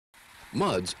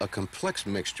Mud's a complex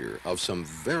mixture of some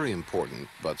very important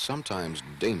but sometimes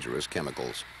dangerous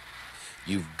chemicals.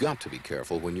 You've got to be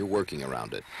careful when you're working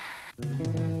around it.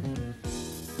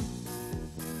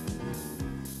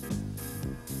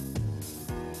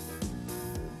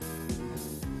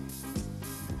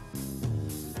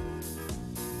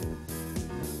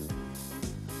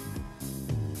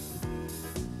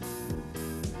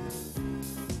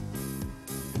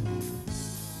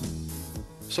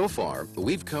 So far,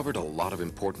 we've covered a lot of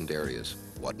important areas: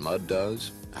 what mud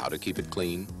does, how to keep it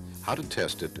clean, how to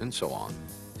test it, and so on.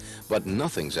 But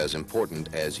nothing's as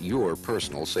important as your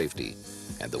personal safety.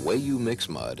 And the way you mix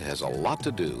mud has a lot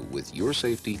to do with your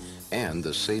safety and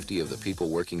the safety of the people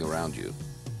working around you.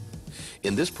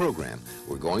 In this program,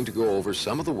 we're going to go over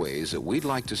some of the ways that we'd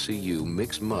like to see you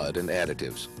mix mud and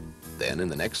additives. Then in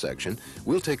the next section,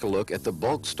 we'll take a look at the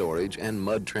bulk storage and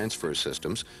mud transfer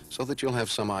systems so that you'll have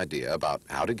some idea about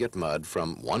how to get mud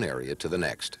from one area to the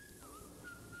next.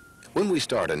 When we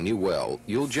start a new well,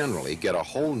 you'll generally get a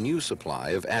whole new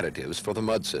supply of additives for the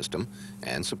mud system,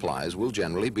 and supplies will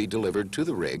generally be delivered to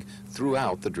the rig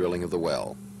throughout the drilling of the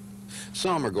well.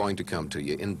 Some are going to come to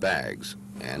you in bags,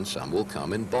 and some will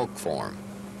come in bulk form.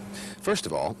 First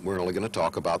of all, we're only going to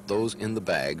talk about those in the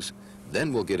bags.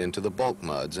 Then we'll get into the bulk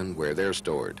muds and where they're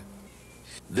stored.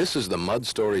 This is the mud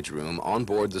storage room on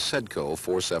board the Sedco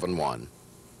 471.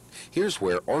 Here's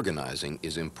where organizing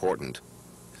is important.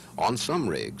 On some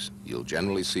rigs, you'll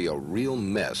generally see a real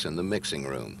mess in the mixing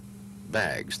room,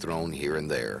 bags thrown here and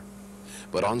there.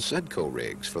 But on Sedco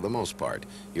rigs, for the most part,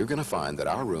 you're going to find that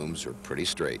our rooms are pretty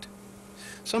straight.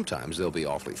 Sometimes they'll be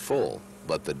awfully full,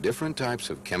 but the different types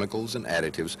of chemicals and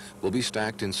additives will be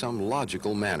stacked in some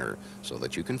logical manner so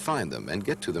that you can find them and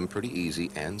get to them pretty easy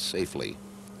and safely.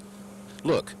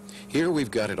 Look, here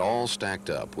we've got it all stacked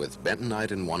up with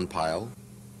bentonite in one pile,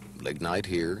 lignite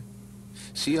here,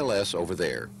 CLS over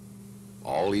there.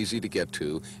 All easy to get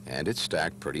to, and it's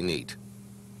stacked pretty neat.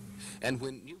 And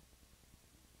when you